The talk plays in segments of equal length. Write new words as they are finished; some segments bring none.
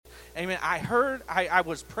Amen. I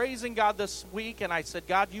was praising God this week, and I said,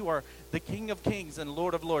 God, you are the King of Kings and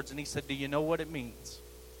Lord of Lords. And he said, do you know what it means?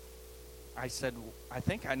 I said, I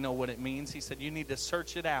think I know what it means. He said, you need to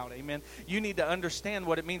search it out. Amen. You need to understand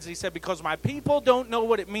what it means. He said, because my people don't know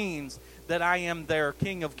what it means that I am their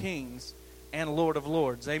King of Kings and Lord of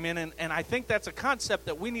Lords. Amen. And I think that's a concept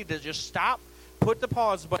that we need to just stop, put the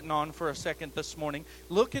pause button on for a second this morning,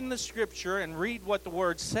 look in the Scripture and read what the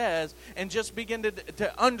Word says, and just begin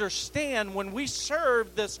to understand when we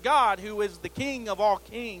serve this God who is the King of all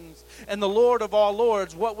kings and the Lord of all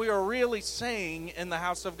lords, what we are really saying in the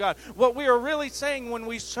house of God. What we are really saying when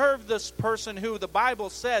we serve this person who the Bible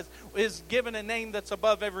says is given a name that's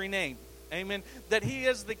above every name. Amen. That he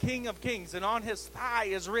is the King of Kings, and on his thigh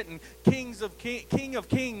is written King of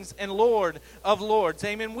Kings and Lord of Lords.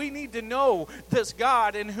 Amen. We need to know this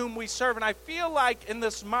God in whom we serve. And I feel like in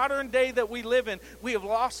this modern day that we live in, we have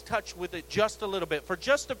lost touch with it just a little bit. For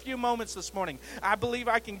just a few moments this morning, I believe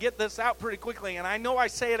I can get this out pretty quickly. And I know I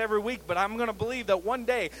say it every week, but I'm going to believe that one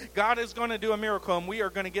day God is going to do a miracle, and we are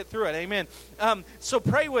going to get through it. Amen. So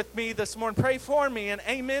pray with me this morning. Pray for me and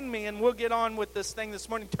amen me, and we'll get on with this thing this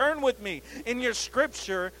morning. Turn with me in your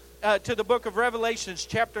Scripture to the book of Revelations,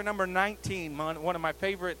 chapter number 19, one of my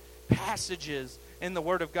favorite passages in the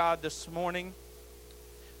Word of God this morning.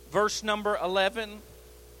 Verse number 11.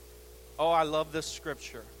 Oh, I love this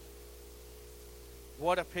Scripture.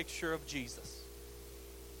 What a picture of Jesus.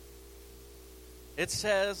 It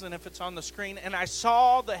says, and if it's on the screen, and I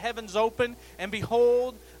saw the heavens open, and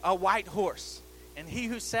behold, a white horse. And he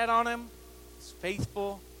who sat on him is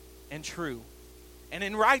faithful and true. And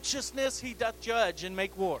in righteousness he doth judge and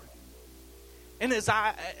make war. And his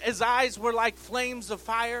eyes were like flames of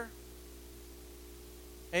fire.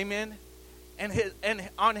 Amen. And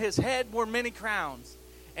on his head were many crowns.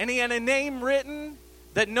 And he had a name written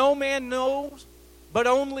that no man knows, but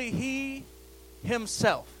only he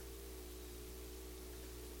himself.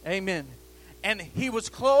 Amen. And he was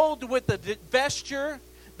clothed with a vesture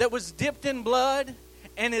that was dipped in blood,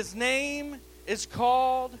 and his name is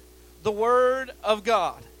called the Word of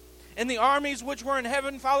God. And the armies which were in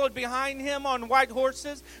heaven followed behind him on white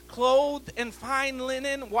horses, clothed in fine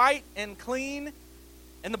linen, white and clean.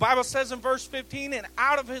 And the Bible says in verse 15, and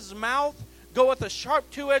out of his mouth goeth a sharp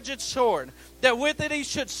two-edged sword, that with it he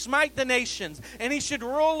should smite the nations, and he should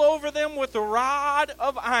rule over them with a rod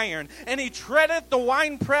of iron. And he treadeth the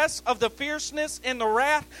winepress of the fierceness and the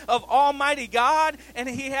wrath of Almighty God. And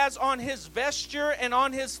he has on his vesture and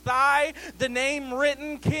on his thigh the name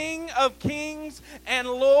written, King of Kings and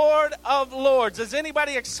Lord of Lords. Is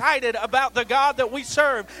anybody excited about the God that we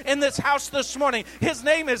serve in this house this morning? His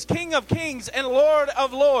name is King of Kings and Lord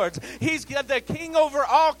of Lords. He's the King over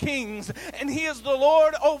all kings, and he is the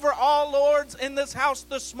Lord over all lords in this house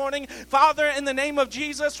this morning. Father, in the name of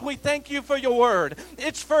Jesus, we thank you for your word.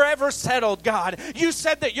 It's forever settled, God. You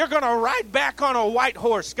said that you're going to ride back on a white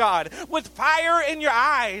horse, God, with fire in your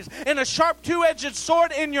eyes and a sharp two-edged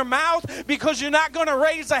sword in your mouth, because you're not going to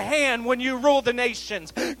raise a hand when you rule the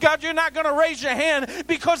nations. God, you're not going to raise your hand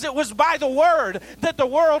because it was by the word that the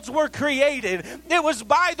worlds were created. It was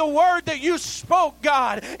by the word that you spoke,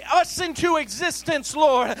 God, us into existence,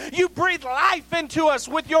 Lord. You breathed life into us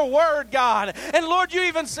with your word, God. And Lord, you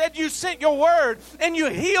even said you sent your word and you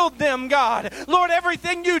healed them, God. Lord,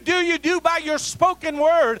 everything you do by your spoken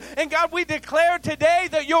word. And God, we declare today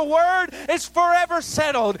that your word is forever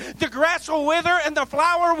settled. The grass will wither and the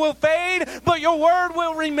flower will fade, but your word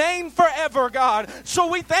will remain forever, God. So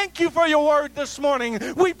we thank you for your word this morning.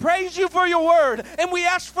 We praise you for your word, and we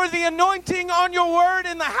ask for the anointing on your word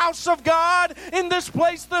in the house of God in this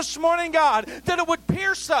place this morning, God, that it would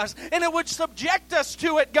pierce us and it would subject us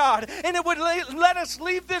to it, God, and it would let us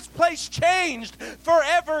leave this place changed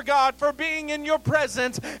forever, God, for being in your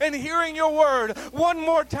presence and hearing your word one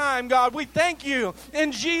more time, God. We thank you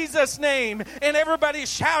in Jesus' name. And everybody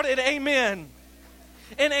shouted amen.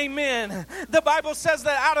 And amen. The Bible says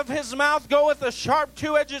that out of his mouth goeth a sharp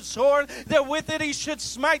two-edged sword, that with it he should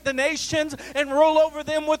smite the nations and rule over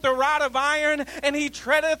them with a rod of iron. And he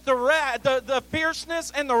treadeth the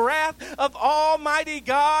fierceness and the wrath of Almighty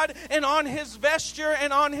God. And on his vesture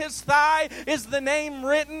and on his thigh is the name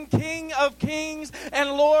written, King of Kings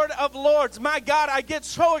and Lord of Lords. My God, I get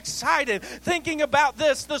so excited thinking about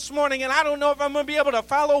this morning, and I don't know if I'm going to be able to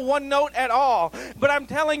follow one note at all. But I'm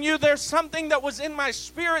telling you, there's something that was in my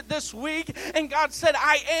spirit this week, and God said,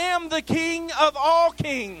 I am the King of all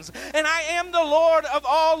kings, and I am the Lord of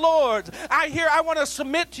all lords. I want to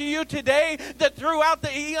submit to you today that throughout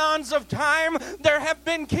the eons of time, there have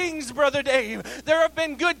been kings, Brother Dave. There have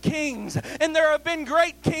been good kings, and there have been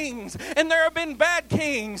great kings, and there have been bad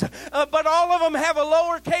kings, but all of them have a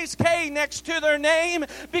lowercase k next to their name,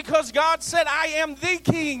 because God said, I am the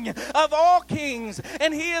King of all kings,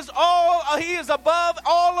 and He is above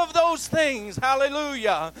all of those things.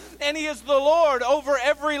 Hallelujah. And He is the Lord over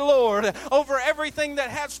every Lord, over everything that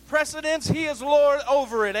has precedence. He is Lord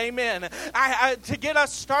over it. Amen. To get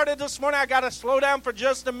us started this morning, I got to slow down for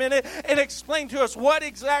just a minute and explain to us what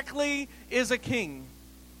exactly is a king.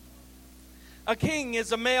 A king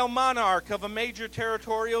is a male monarch of a major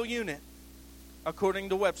territorial unit, according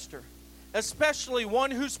to Webster, especially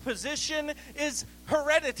one whose position is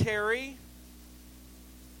hereditary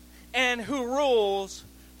and who rules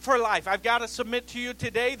for life. I've got to submit to you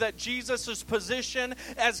today that Jesus' position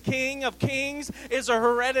as King of Kings is a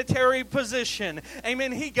hereditary position.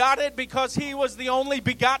 Amen. He got it because He was the only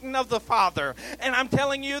begotten of the Father. And I'm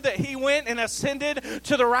telling you that He went and ascended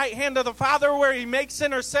to the right hand of the Father, where He makes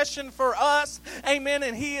intercession for us. Amen.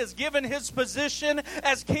 And He is given His position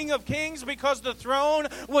as King of Kings because the throne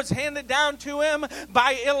was handed down to Him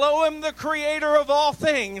by Elohim, the creator of all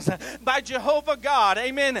things, by Jehovah God.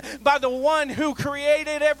 Amen. By the one who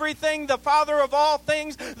created everything, the Father of all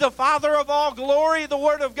things, the Father of all glory. The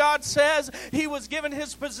Word of God says He was given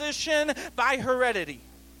His position by heredity.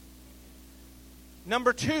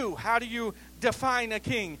 Number two, how do you define a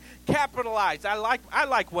king? Capitalized. I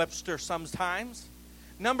like Webster sometimes.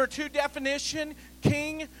 Number two definition,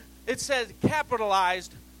 king, it says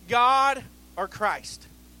capitalized, God or Christ.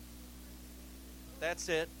 That's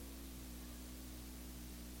it.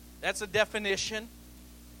 That's a definition.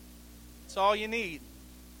 That's all you need.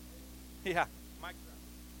 Yeah.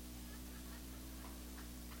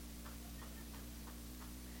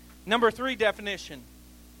 Number three definition.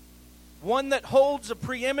 One that holds a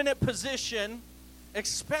preeminent position,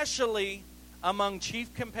 especially among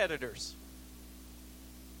chief competitors.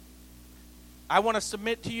 I want to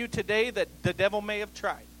submit to you today that the devil may have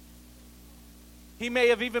tried. He may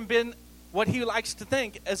have even been what he likes to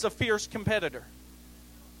think as a fierce competitor.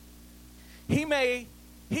 He may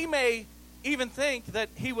even think that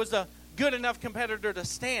he was a good enough competitor to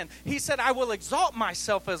stand. He said, I will exalt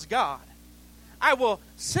myself as God. I will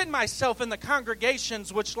sit myself in the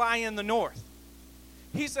congregations which lie in the north.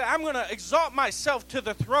 He said, I'm going to exalt myself to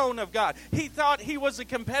the throne of God. He thought he was a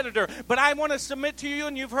competitor. But I want to submit to you,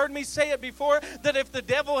 and you've heard me say it before, that if the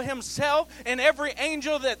devil himself and every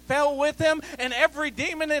angel that fell with him and every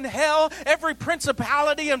demon in hell, every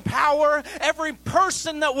principality and power, every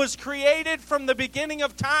person that was created from the beginning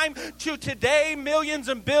of time to today, millions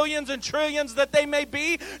and billions and trillions that they may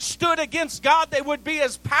be, stood against God, they would be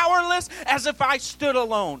as powerless as if I stood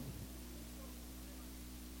alone.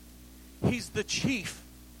 He's the chief.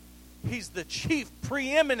 He's the chief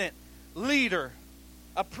preeminent leader.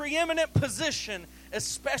 A preeminent position,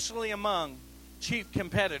 especially among chief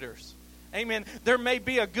competitors. Amen. There may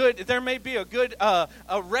be a good a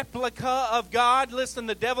replica of God. Listen,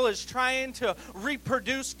 the devil is trying to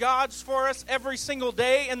reproduce gods for us every single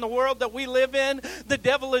day in the world that we live in. The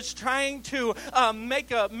devil is trying to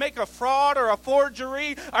make a fraud or a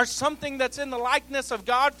forgery or something that's in the likeness of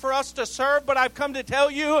God for us to serve. But I've come to tell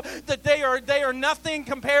you that they are nothing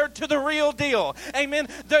compared to the real deal. Amen.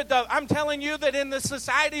 I'm telling you that in the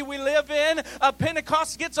society we live in,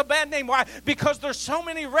 Pentecost gets a bad name. Why? Because there's so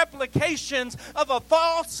many replications of a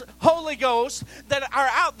false Holy Ghost that are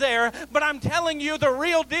out there, but I'm telling you the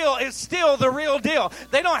real deal is still the real deal.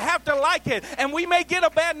 They don't have to like it, and we may get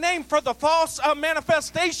a bad name for the false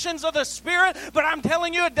manifestations of the Spirit, but I'm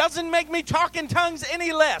telling you it doesn't make me talk in tongues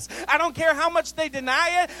any less. I don't care how much they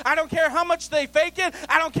deny it. I don't care how much they fake it.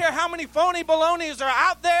 I don't care how many phony balonies are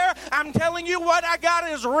out there. I'm telling you what I got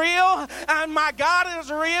is real, and my God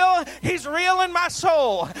is real. He's real in my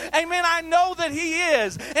soul. Amen. I know that He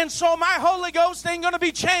is, and so my Holy Ghost ain't going to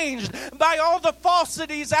be changed by all the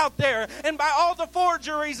falsities out there and by all the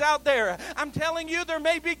forgeries out there. I'm telling you, there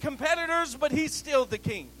may be competitors, but He's still the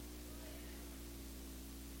King.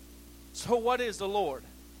 So what is the Lord?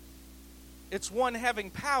 It's one having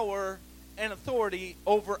power and authority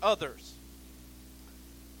over others.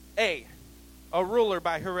 A ruler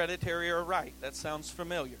by hereditary or right. That sounds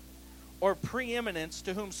familiar. Or preeminence,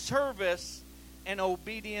 to whom service and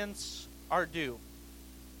obedience are due.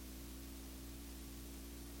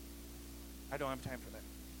 I don't have time for that.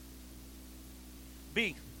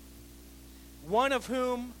 B, one of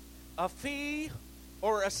whom a fee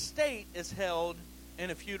or estate is held in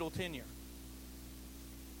a feudal tenure.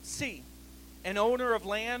 C, an owner of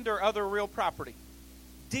land or other real property.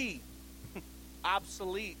 D,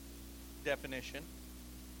 obsolete definition,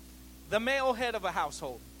 the male head of a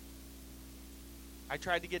household. I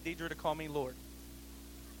tried to get Deidre to call me Lord.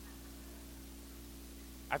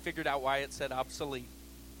 I figured out why it said obsolete.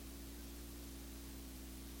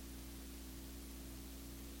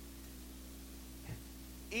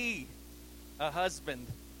 E, a husband,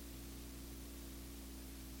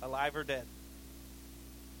 alive or dead.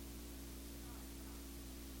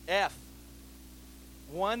 F,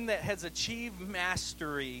 one that has achieved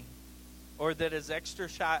mastery or that has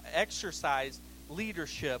exercised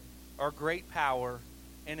leadership or great power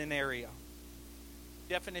in an area.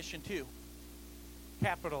 Definition 2,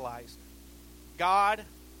 capitalized. God,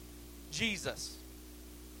 Jesus.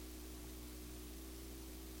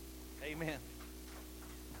 Amen.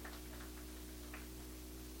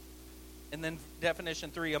 And then definition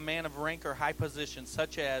 3, a man of rank or high position,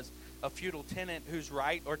 such as a feudal tenant whose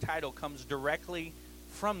right or title comes directly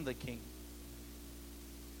from the king.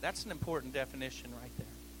 That's an important definition right there.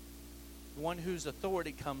 One whose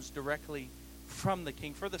authority comes directly from the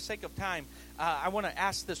king. For the sake of time, I want to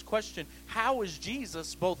ask this question. How is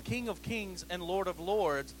Jesus both King of Kings and Lord of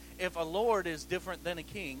Lords if a Lord is different than a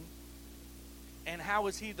king? And how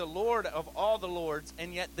is he the Lord of all the lords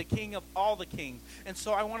and yet the King of all the kings? And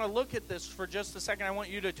so I want to look at this for just a second. I want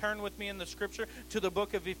you to turn with me in the scripture to the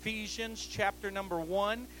book of Ephesians, chapter number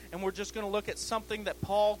 1. And we're just going to look at something that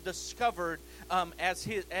Paul discovered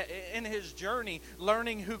in his journey,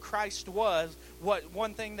 learning who Christ was.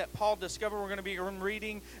 One thing that Paul discovered, we're going to be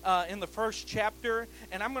reading in the first chapter.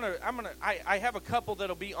 And I have a couple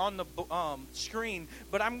that'll be on the screen,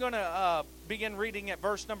 but I'm going to begin reading at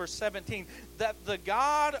verse number 17. That the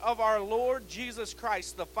God of our Lord Jesus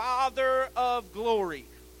Christ, the Father of glory.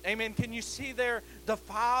 Amen. Can you see there? The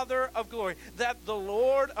Father of glory. That the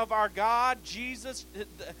Lord of our God,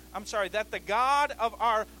 that the God of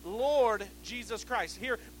our Lord Jesus Christ.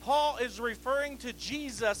 Here, Paul is referring to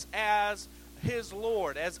Jesus as his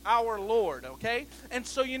Lord, as our Lord, okay? And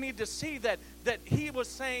so you need to see that he was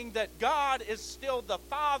saying that God is still the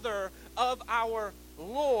Father of our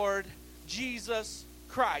Lord Jesus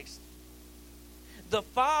Christ. The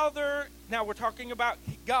Father, now we're talking about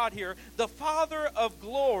God here, the Father of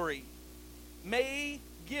glory may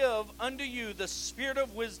give unto you the spirit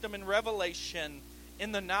of wisdom and revelation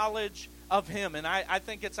in the knowledge of him. And I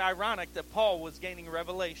think it's ironic that Paul was gaining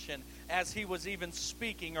revelation as he was even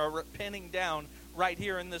speaking or penning down right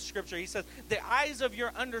here in this scripture. He says, the eyes of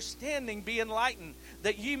your understanding be enlightened,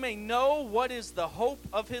 that ye may know what is the hope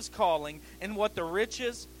of his calling and what the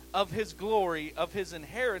riches of his glory, of his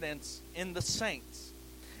inheritance in the saints.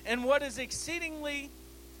 And what is the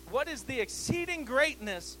exceeding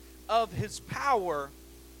greatness of his power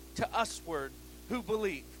to usward who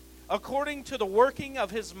believe, according to the working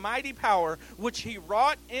of his mighty power, which he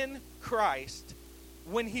wrought in Christ,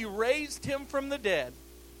 when he raised him from the dead,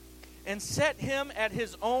 and set him at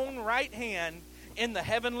his own right hand in the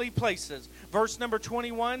heavenly places. Verse number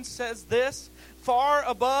 21 says this, far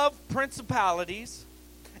above principalities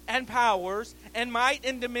and powers, and might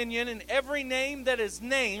and dominion, and every name that is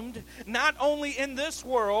named, not only in this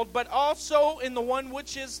world, but also in the one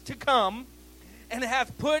which is to come, and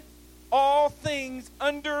hath put all things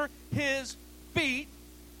under his feet.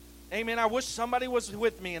 Amen. I wish somebody was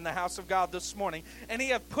with me in the house of God this morning. And he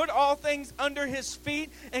hath put all things under his feet,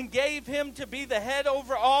 and gave him to be the head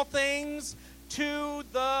over all things to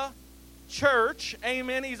the church.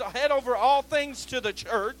 Amen. He's head over all things to the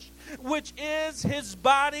church, which is his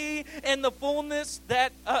body, and the fullness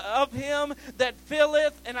that of him that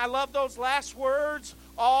filleth, and I love those last words,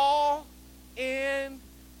 all in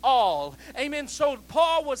all. Amen. So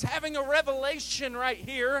Paul was having a revelation right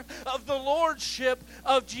here of the lordship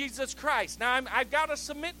of Jesus Christ. Now I've got to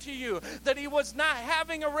submit to you that he was not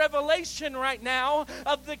having a revelation right now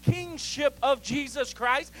of the kingship of Jesus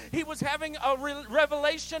Christ. He was having a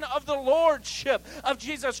revelation of the lordship of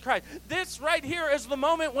Jesus Christ. This right here is the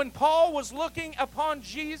moment when Paul was looking upon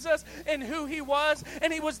Jesus and who he was,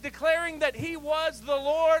 and he was declaring that he was the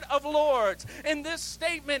Lord of Lords. In this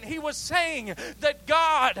statement, he was saying that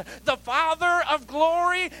God, the Father of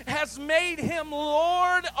glory, has made him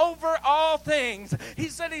Lord over all things. He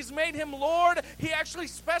said he's made him Lord. He actually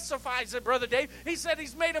specifies it, Brother Dave. He said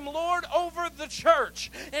he's made him Lord over the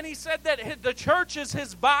church. And he said that the church is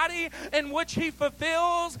his body in which he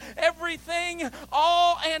fulfills everything,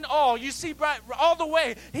 all and all. You see, all the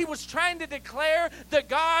way, he was trying to declare that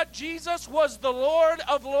God, Jesus, was the Lord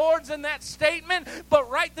of Lords in that statement. But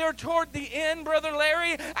right there toward the end, Brother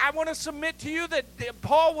Larry, I want to submit to you that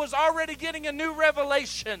Paul Paul was already getting a new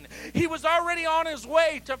revelation. He was already on his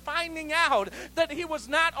way to finding out that he was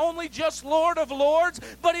not only just Lord of Lords,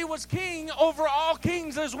 but he was King over all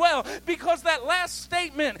kings as well. Because that last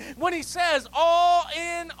statement, when he says all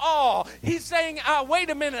in all, he's saying,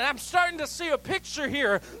 wait a minute, I'm starting to see a picture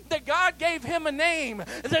here that God gave him a name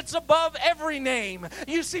that's above every name.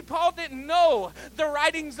 You see, Paul didn't know the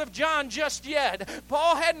writings of John just yet.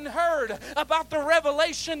 Paul hadn't heard about the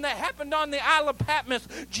revelation that happened on the Isle of Patmos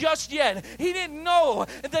just yet. He didn't know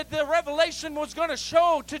that the revelation was going to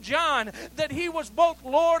show to John that he was both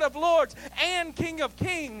Lord of Lords and King of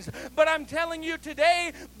Kings. But I'm telling you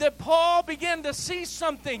today that Paul began to see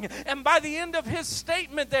something, and by the end of his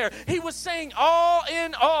statement there, he was saying all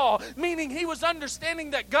in all, meaning he was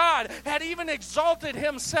understanding that God had even exalted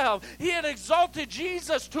himself. He had exalted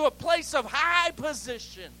Jesus to a place of high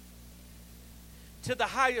position, to the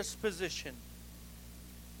highest position.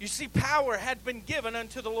 You see, power had been given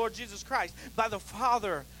unto the Lord Jesus Christ by the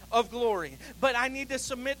Father of glory. But I need to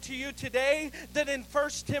submit to you today that in 1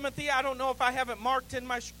 Timothy, I don't know if I have it marked in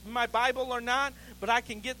my Bible or not, but I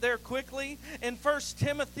can get there quickly. In 1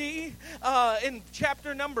 Timothy, in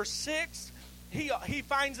chapter number 6, he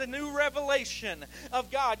finds a new revelation of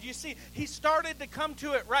God. You see, he started to come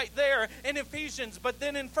to it right there in Ephesians, but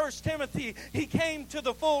then in 1 Timothy, he came to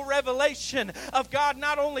the full revelation of God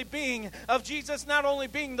of Jesus not only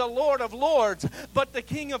being the Lord of Lords, but the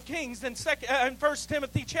King of Kings. In 1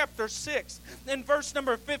 Timothy chapter 6, in verse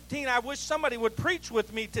number 15, I wish somebody would preach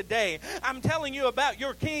with me today. I'm telling you about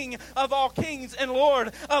your King of all kings and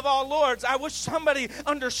Lord of all lords. I wish somebody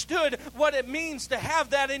understood what it means to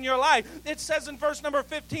have that in your life. It says in verse number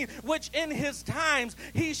 15, which in his times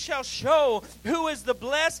he shall show who is the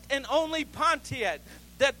blessed and only Pontiac,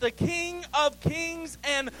 that the King of kings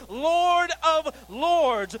and Lord of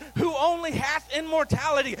lords, who only hath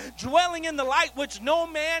immortality, dwelling in the light which no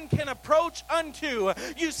man can approach unto.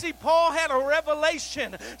 You see, Paul had a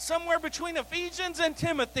revelation somewhere between Ephesians and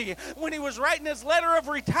Timothy when he was writing his letter of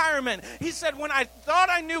retirement. He said, when I thought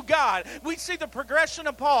I knew God, we see the progression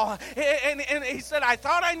of Paul. And he said, I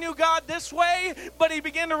thought I knew God this way, but he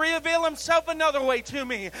began to reveal himself another way to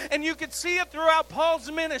me. And you could see it throughout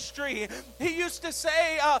Paul's ministry. He used to say,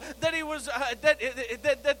 that he was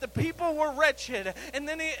that the people were wretched, and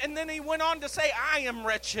then he went on to say, I am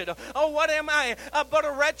wretched. Oh, what am I but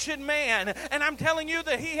a wretched man? And I'm telling you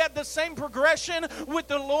that he had the same progression with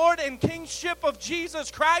the Lord and kingship of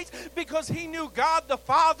Jesus Christ, because he knew God the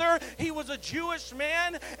Father. He was a Jewish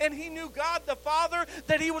man, and he knew God the Father,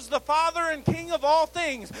 that he was the Father and King of all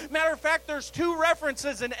things. Matter of fact, there's two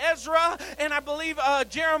references in Ezra and I believe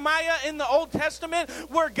Jeremiah in the Old Testament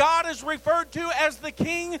where God is referred to as the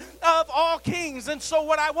King of all kings. And so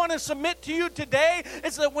what I want to submit to you today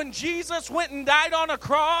is that when Jesus went and died on a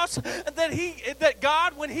cross, that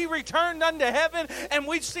God, when he returned unto heaven, and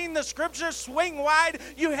we've seen the scriptures, swing wide,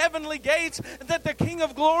 you heavenly gates, that the King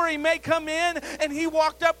of glory may come in, and he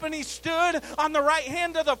walked up and he stood on the right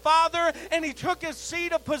hand of the Father, and he took his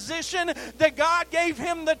seat of position, that God gave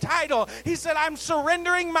him the title. He said, I'm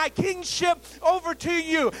surrendering my kingship over to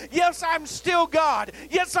you. Yes, I'm still God.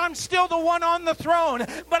 Yes, I'm still the one on the throne.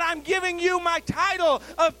 But I'm giving you my title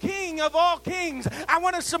of King of all kings. I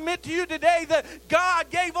want to submit to you today that God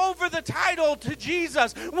gave over the title to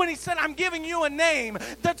Jesus when he said, I'm giving you a name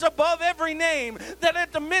that's above every name, that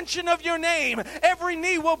at the mention of your name, every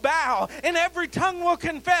knee will bow and every tongue will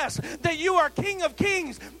confess that you are King of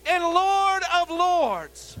kings and Lord of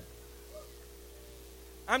lords.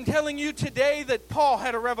 I'm telling you today that Paul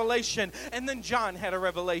had a revelation, and then John had a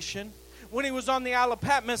revelation. When he was on the Isle of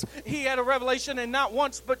Patmos, he had a revelation, and not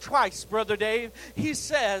once but twice, Brother Dave. He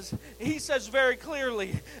says very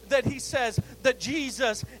clearly that he says that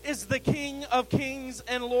Jesus is the King of kings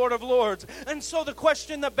and Lord of lords. And so the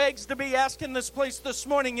question that begs to be asked in this place this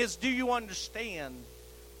morning is, do you understand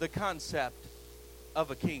the concept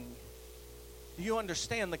of a king? Do you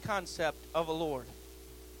understand the concept of a Lord?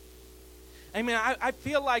 I mean, I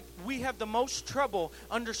feel like we have the most trouble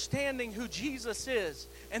understanding who Jesus is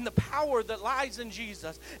and the power that lies in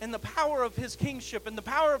Jesus and the power of his kingship and the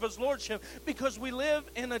power of his lordship, because we live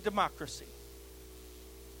in a democracy.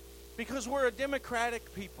 Because we're a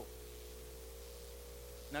democratic people.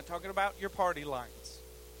 I'm not talking about your party lines.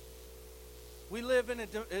 We live in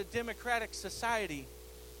a democratic society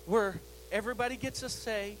where everybody gets a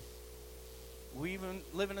say. We even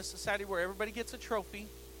live in a society where everybody gets a trophy.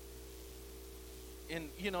 And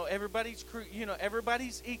everybody's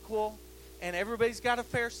equal, and everybody's got a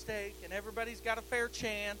fair stake, and everybody's got a fair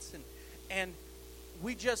chance, and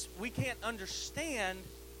we can't understand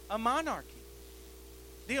a monarchy.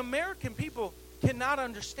 The American people cannot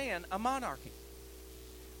understand a monarchy.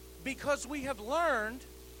 Because we have learned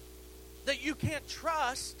that you can't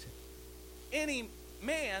trust any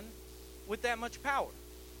man with that much power.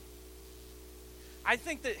 I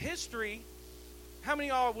think that history, how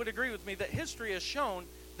many of y'all would agree with me that history has shown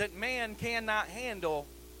that man cannot handle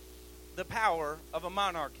the power of a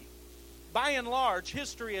monarchy? By and large,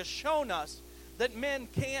 history has shown us that men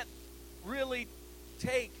can't really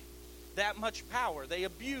take that much power. They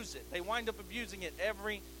abuse it. They wind up abusing it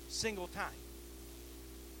every single time.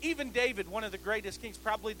 Even David, one of the greatest kings,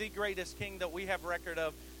 probably the greatest king that we have record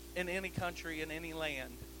of in any country, in any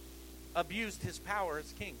land, abused his power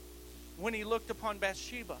as king. When he looked upon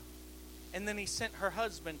Bathsheba, and then he sent her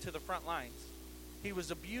husband to the front lines, he was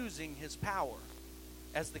abusing his power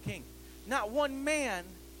as the king. Not one man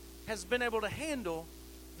has been able to handle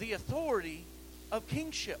the authority of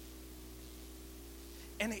kingship.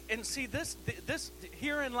 And see, this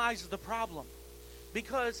herein lies the problem.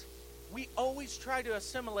 Because we always try to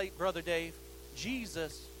assimilate, Brother Dave,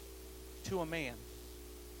 Jesus to a man.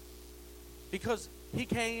 Because he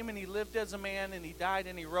came and he lived as a man and he died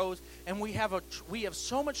and he rose, and we have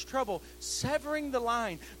so much trouble severing the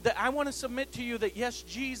line that I want to submit to you that yes,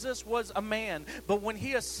 Jesus was a man, but when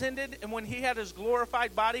he ascended and when he had his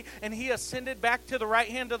glorified body and he ascended back to the right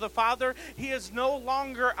hand of the Father, he is no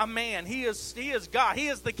longer a man. He is God. He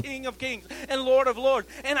is the King of Kings and Lord of Lords.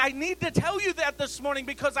 And I need to tell you that this morning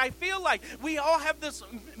because I feel like we all have this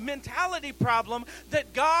mentality problem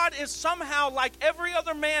that God is somehow like every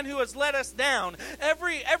other man who has let us down.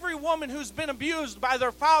 Every woman who's been abused by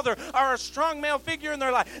their father or a strong male figure in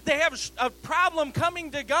their life, they have a problem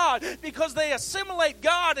coming to God because they assimilate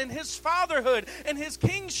God and his fatherhood and his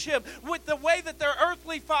kingship with the way that their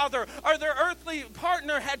earthly father or their earthly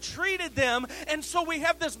partner had treated them. And so we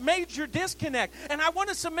have this major disconnect. And I want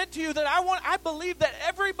to submit to you that I believe that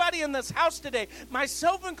everybody in this house today,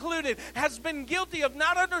 myself included, has been guilty of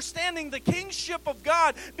not understanding the kingship of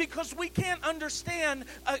God because we can't understand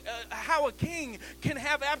how a king can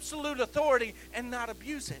have absolute authority and not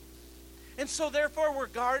abuse it. And so therefore we're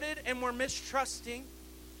guarded and we're mistrusting.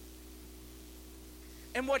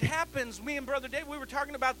 And what happens, me and Brother Dave, we were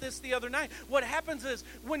talking about this the other night. What happens is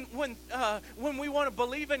when we want to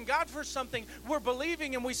believe in God for something, we're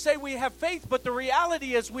believing and we say we have faith, but the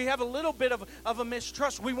reality is we have a little bit of a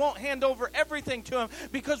mistrust. We won't hand over everything to him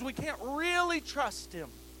because we can't really trust him.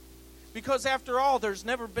 Because after all, there's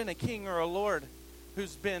never been a king or a lord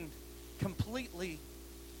who's been completely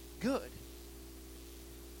good.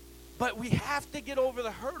 But we have to get over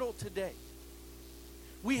the hurdle today.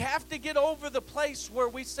 We have to get over the place where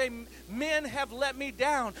we say, men have let me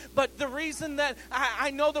down. But the reason that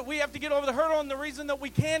I know that we have to get over the hurdle, and the reason that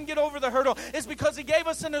we can get over the hurdle is because he gave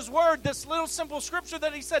us in his word this little simple scripture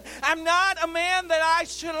that he said, I'm not a man that I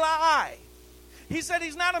should lie. He said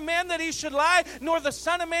he's not a man that he should lie, nor the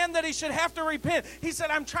son of man that he should have to repent. He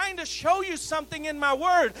said, I'm trying to show you something in my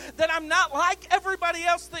word, that I'm not like everybody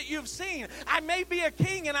else that you've seen. I may be a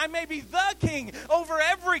king, and I may be the king over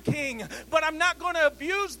every king, but I'm not going to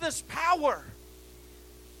abuse this power.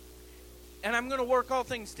 And I'm going to work all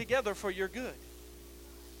things together for your good.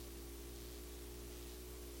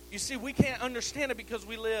 You see, we can't understand it because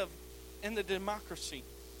we live in the democracy.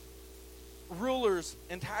 Rulers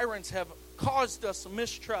and tyrants have caused us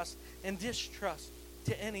mistrust and distrust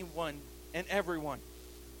to anyone and everyone.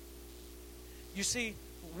 You see,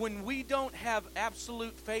 when we don't have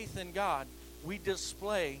absolute faith in God, we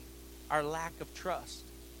display our lack of trust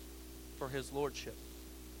for his lordship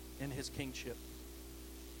and his kingship.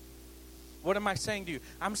 What am I saying to you?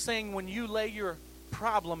 I'm saying when you lay your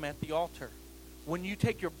problem at the altar, when you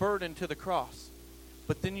take your burden to the cross,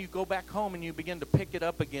 but then you go back home and you begin to pick it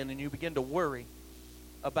up again and you begin to worry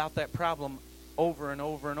about that problem over and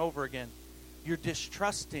over and over again, you're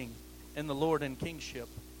distrusting in the Lord and kingship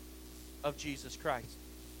of Jesus Christ.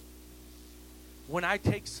 When I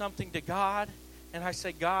take something to God and I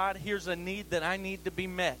say, God, here's a need that I need to be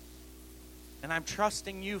met, and I'm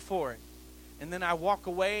trusting you for it, and then I walk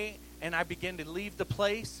away and I begin to leave the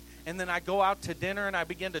place, and then I go out to dinner and I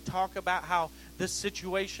begin to talk about how this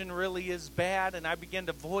situation really is bad, and I begin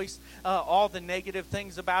to voice all the negative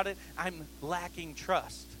things about it, I'm lacking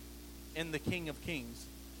trust in the King of Kings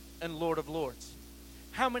and Lord of Lords.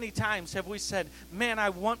 How many times have we said, man, I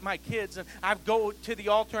want my kids, and I go to the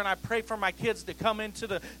altar and I pray for my kids to come into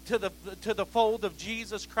the fold of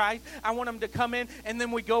Jesus Christ. I want them to come in, and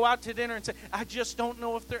then we go out to dinner and say, I just don't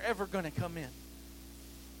know if they're ever going to come in.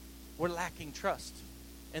 We're lacking trust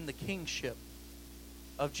in the kingship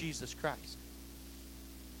of Jesus Christ.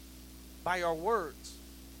 By our words,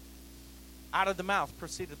 out of the mouth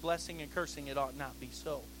proceeded blessing and cursing. It ought not be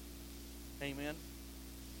so. Amen.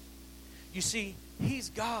 You see, He's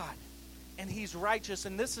God. And He's righteous,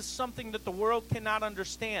 and this is something that the world cannot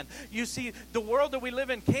understand. You see, the world that we live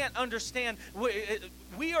in can't understand.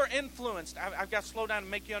 We are influenced. I've got to slow down and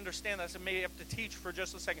make you understand this. I may have to teach for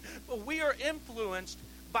just a second. But we are influenced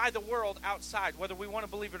by the world outside, whether we want to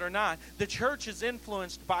believe it or not. The church is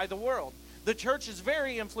influenced by the world. The church is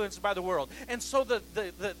very influenced by the world. And so the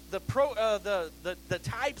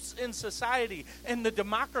types in society and the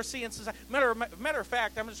democracy in society. Matter of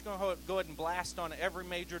fact, I'm just going to go ahead and blast on every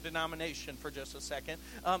major denomination for just a second.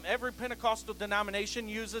 Every Pentecostal denomination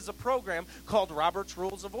uses a program called Robert's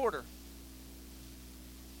Rules of Order.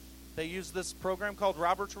 They use this program called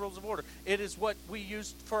Robert's Rules of Order. It is what we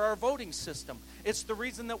use for our voting system. It's the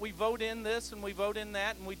reason that we vote in this and we vote in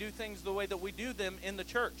that and we do things the way that we do them in the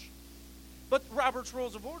church. But Robert's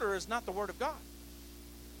Rules of Order is not the Word of God.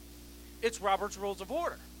 It's Robert's Rules of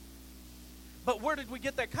Order. But where did we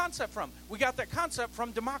get that concept from? We got that concept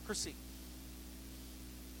from democracy.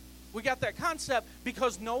 We got that concept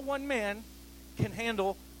because no one man can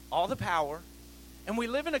handle all the power. And we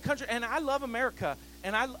live in a country, and I love America,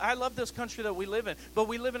 and I love this country that we live in. But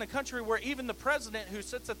we live in a country where even the president who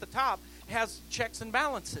sits at the top has checks and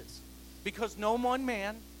balances. Because no one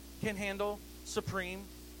man can handle supreme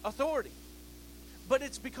authority. But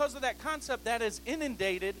it's because of that concept that has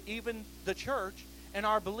inundated even the church and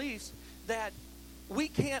our beliefs that we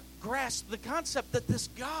can't grasp the concept that this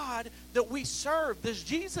God that we serve, this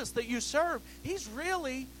Jesus that you serve, He's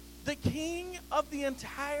really the King of the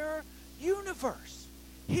entire universe.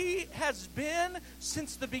 He has been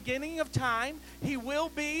since the beginning of time. He will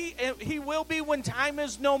be when time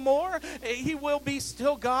is no more. He will be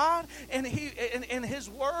still God, and His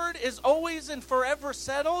word is always and forever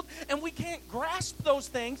settled. And we can't grasp those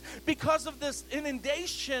things because of this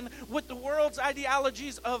inundation with the world's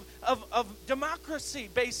ideologies of democracy,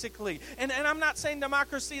 basically. And I'm not saying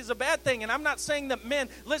democracy is a bad thing, and I'm not saying that men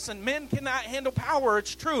cannot handle power.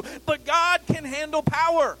 It's true, but God can handle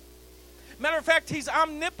power. Matter of fact, He's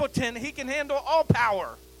omnipotent. He can handle all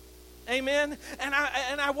power. Amen? And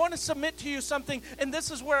I want to submit to you something, and this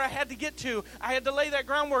is where I had to get to. I had to lay that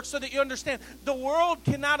groundwork so that you understand. The world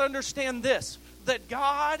cannot understand this, that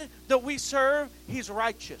God that we serve, He's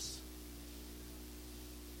righteous.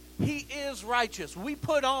 He is righteous. We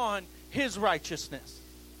put on His righteousness.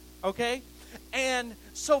 Okay? And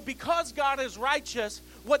so because God is righteous,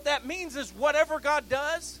 what that means is whatever God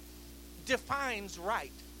does defines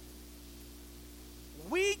right.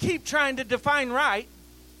 We keep trying to define right,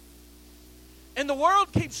 and the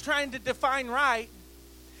world keeps trying to define right,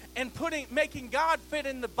 and making God fit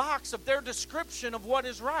in the box of their description of what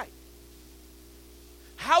is right.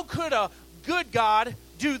 How could a good God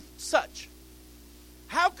do such?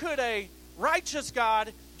 How could a righteous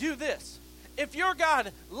God do this? If your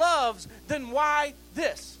God loves, then why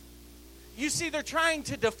this? You see, they're trying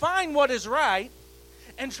to define what is right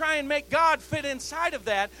and try and make God fit inside of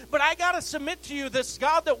that. But I got to submit to you, this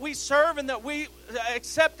God that we serve and that we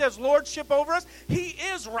accept as lordship over us, He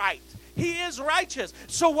is right. He is righteous.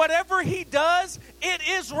 So whatever He does, it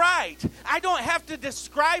is right. I don't have to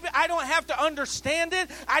describe it. I don't have to understand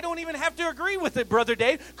it. I don't even have to agree with it, Brother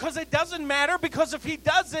Dave, because it doesn't matter, because if He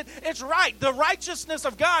does it, it's right. The righteousness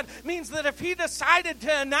of God means that if He decided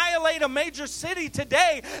to annihilate a major city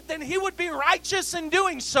today, then He would be righteous in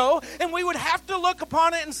doing so, and we would have to look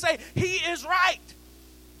upon it and say, He is right.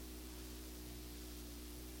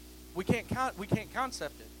 We can't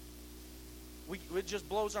concept it. It just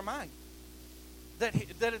blows our mind. That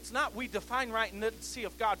it's not we define right and then see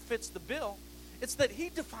if God fits the bill. It's that He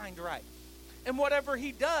defined right. And whatever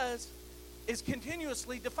He does is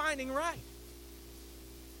continuously defining right.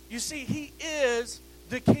 You see, He is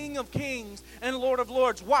the King of Kings and Lord of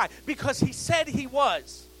Lords. Why? Because He said He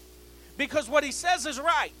was. Because what He says is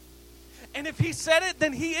right. And if He said it,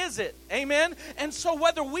 then He is it. Amen? And so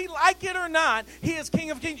whether we like it or not, He is King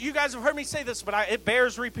of Kings. You guys have heard me say this, but it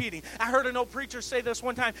bears repeating. I heard an old preacher say this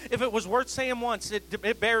one time. If it was worth saying once,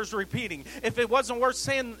 it bears repeating. If it wasn't worth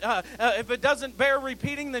saying, if it doesn't bear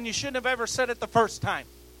repeating, then you shouldn't have ever said it the first time.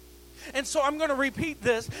 And so I'm going to repeat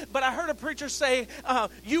this, but I heard a preacher say,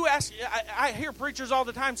 I hear preachers all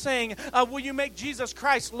the time saying, will you make Jesus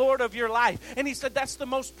Christ Lord of your life? And he said, that's the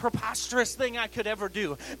most preposterous thing I could ever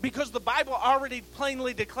do, because the Bible already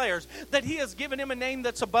plainly declares that He has given Him a name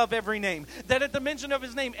that's above every name, that at the mention of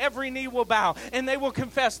His name, every knee will bow, and they will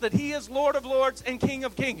confess that He is Lord of Lords and King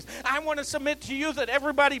of Kings. I want to submit to you that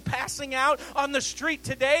everybody passing out on the street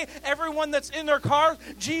today, everyone that's in their car,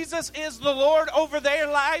 Jesus is the Lord over their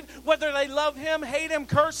life. whether they love him, hate him,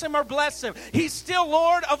 curse him, or bless him. He's still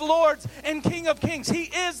Lord of lords and King of kings. He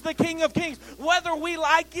is the King of kings, whether we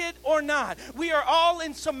like it or not. We are all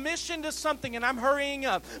in submission to something, and I'm hurrying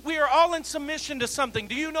up. We are all in submission to something.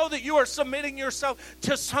 Do you know that you are submitting yourself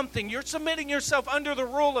to something? You're submitting yourself under the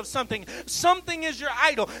rule of something. Something is your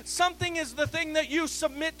idol. Something is the thing that you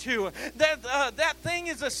submit to. That thing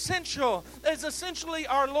is essential. Is essentially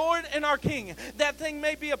our Lord and our King. That thing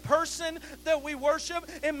may be a person that we worship.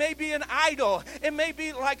 It may be an idol. It may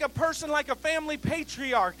be like a person, like a family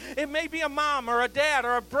patriarch. It may be a mom or a dad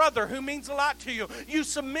or a brother who means a lot to you. You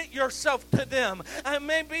submit yourself to them. It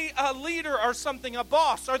may be a leader or something, a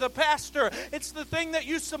boss or the pastor. It's the thing that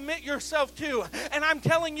you submit yourself to. And I'm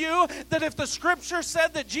telling you that if the scripture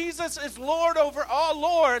said that Jesus is Lord over all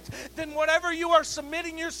lords, then whatever you are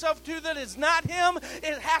submitting yourself to that is not him,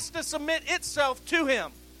 it has to submit itself to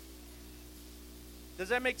him. Does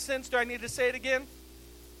that make sense? Do I need to say it again?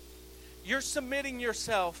 You're submitting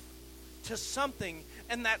yourself to something,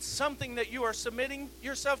 and that something that you are submitting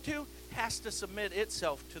yourself to has to submit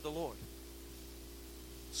itself to the Lord.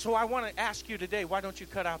 So I want to ask you today, why don't you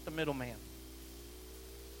cut out the middleman?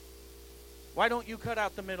 Why don't you cut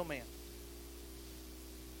out the middleman?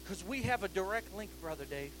 Because we have a direct link, Brother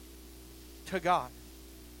Dave, to God.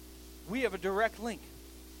 We have a direct link.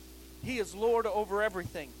 He is Lord over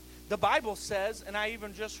everything. The Bible says, and I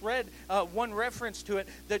even just read one reference to it,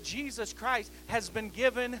 that Jesus Christ has been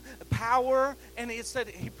given power, and it said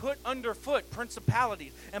he put underfoot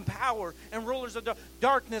principalities and power and rulers of the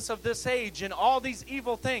darkness of this age and all these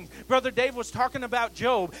evil things. Brother Dave was talking about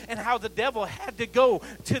Job and how the devil had to go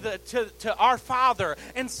to our Father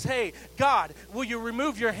and say, God, will you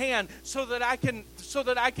remove your hand so that I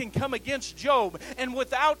can come against Job? And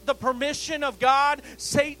without the permission of God,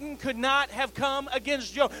 Satan could not have come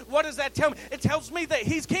against Job. What does that tell me? It tells me that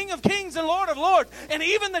he's King of kings and Lord of lords. And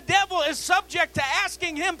even the devil is subject to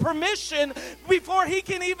asking him permission before he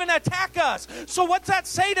can even attack us. So what's that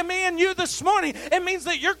say to me and you this morning? It means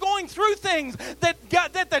that you're going through things that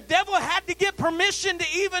the devil had to get permission to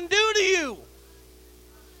even do to you.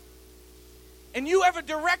 And you have a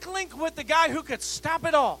direct link with the guy who could stop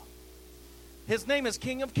it all. His name is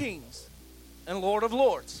King of kings and Lord of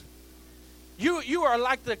lords. You are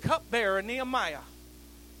like the cupbearer in Nehemiah.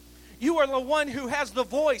 You are the one who has the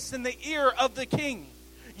voice and the ear of the king.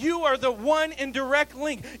 You are the one in direct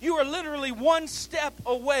link. You are literally one step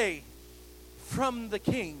away from the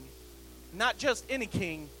king. Not just any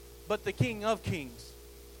king, but the King of kings.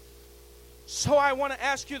 So I want to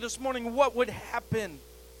ask you this morning, what would happen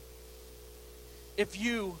if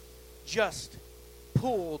you just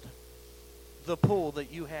pulled the pull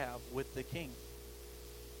that you have with the king?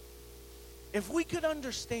 If we could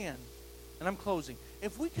understand, and I'm closing,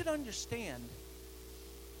 if we could understand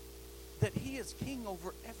that he is king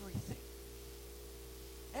over everything,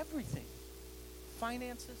 everything,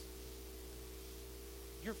 finances,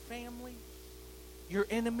 your family, your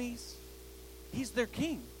enemies, he's their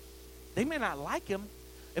king. They may not like him.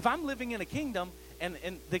 If I'm living in a kingdom and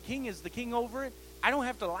the king is the king over it, I don't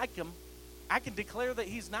have to like him. I can declare that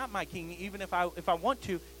he's not my king even if I want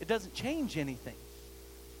to. It doesn't change anything.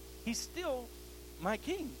 He's still my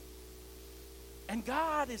king. And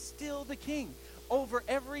God is still the king over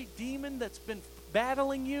every demon that's been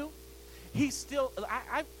battling you. He's still,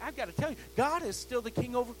 I've got to tell you, God is still the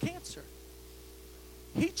king over cancer.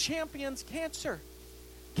 He champions cancer.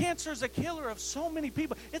 Cancer is a killer of so many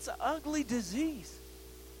people. It's an ugly disease.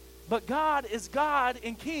 But God is God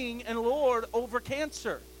and King and Lord over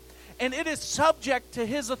cancer. And it is subject to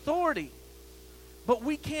his authority. But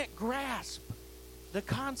we can't grasp the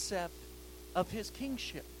concept of his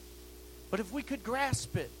kingship. But if we could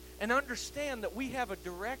grasp it and understand that we have the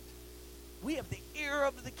ear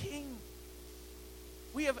of the king.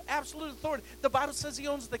 We have absolute authority. The Bible says he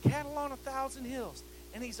owns the cattle on 1,000 hills.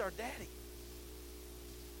 And he's our daddy.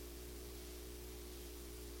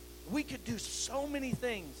 We could do so many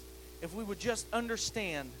things if we would just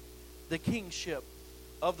understand the kingship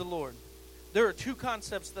of the Lord. There are two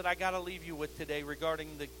concepts that I got to leave you with today regarding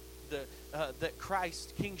the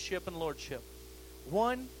Christ kingship and lordship.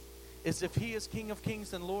 One is if he is King of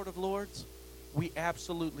kings and Lord of lords, we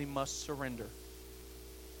absolutely must surrender.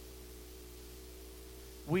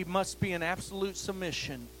 We must be in absolute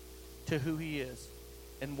submission to who he is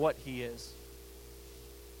and what he is.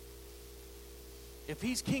 If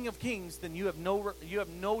he's King of kings, then you have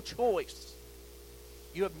no choice.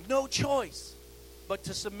 You have no choice but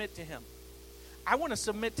to submit to him. I want to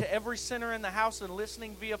submit to every sinner in the house and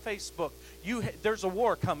listening via Facebook. There's a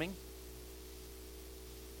war coming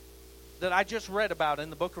that I just read about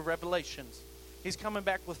in the book of Revelations. He's coming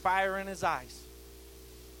back with fire in his eyes.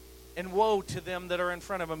 And woe to them that are in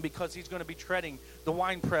front of him, because he's going to be treading the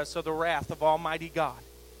winepress of the wrath of Almighty God.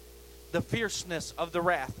 The fierceness of the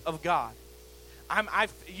wrath of God.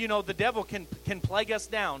 The devil can plague us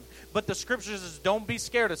down, but the scripture says, don't be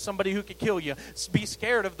scared of somebody who could kill you. Be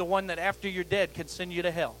scared of the one that after you're dead can send you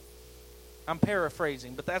to hell. I'm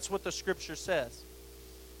paraphrasing, but that's what the scripture says.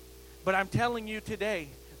 But I'm telling you today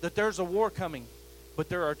that there's a war coming, but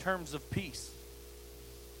there are terms of peace.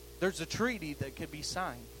 There's a treaty that could be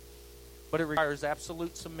signed, but it requires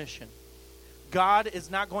absolute submission. God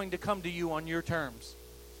is not going to come to you on your terms.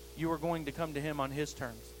 You are going to come to him on his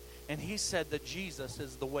terms. And he said that Jesus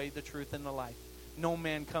is the way, the truth, and the life. No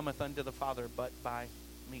man cometh unto the Father but by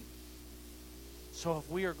me. So if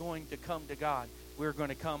we are going to come to God, we're going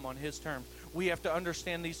to come on his terms. We have to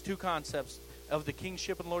understand these two concepts of the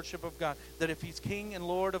kingship and lordship of God. That if he's king and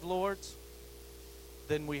lord of lords,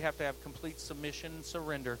 then we have to have complete submission and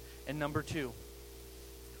surrender. And number two,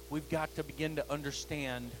 we've got to begin to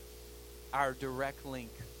understand our direct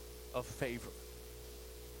link of favor.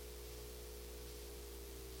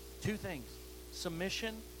 Two things: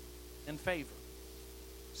 submission and favor.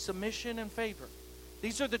 Submission and favor.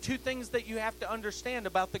 These are the two things that you have to understand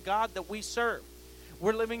about the God that we serve.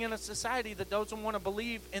 We're living in a society that doesn't want to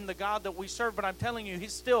believe in the God that we serve, but I'm telling you,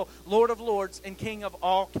 he's still Lord of lords and King of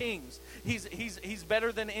all kings. He's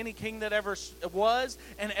better than any king that ever was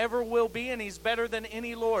and ever will be, and he's better than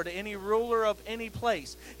any lord, any ruler of any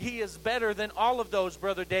place. He is better than all of those,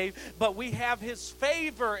 Brother Dave, but we have his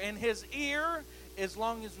favor and his ear as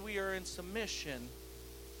long as we are in submission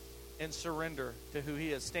and surrender to who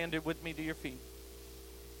he is. Stand it with me to your feet.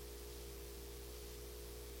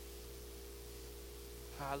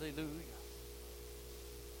 Hallelujah.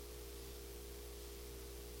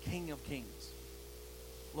 King of kings,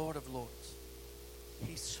 Lord of lords.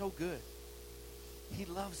 He's so good. He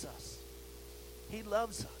loves us. He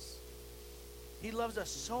loves us. He loves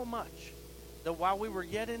us so much that while we were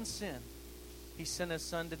yet in sin, he sent his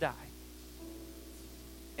son to die.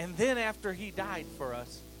 And then after he died for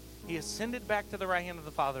us, he ascended back to the right hand of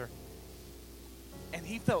the Father. And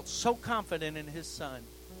he felt so confident in his son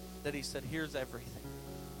that he said, here's everything.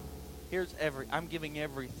 I'm giving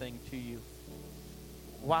everything to you.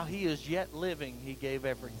 While he is yet living, he gave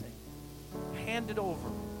everything. Handed over.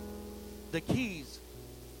 The keys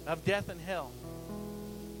of death and hell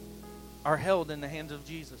are held in the hands of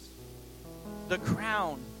Jesus. The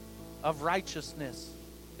crown of righteousness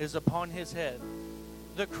is upon his head.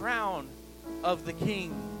 The crown of the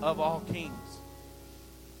King of all kings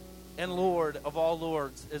and Lord of all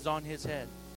lords is on his head.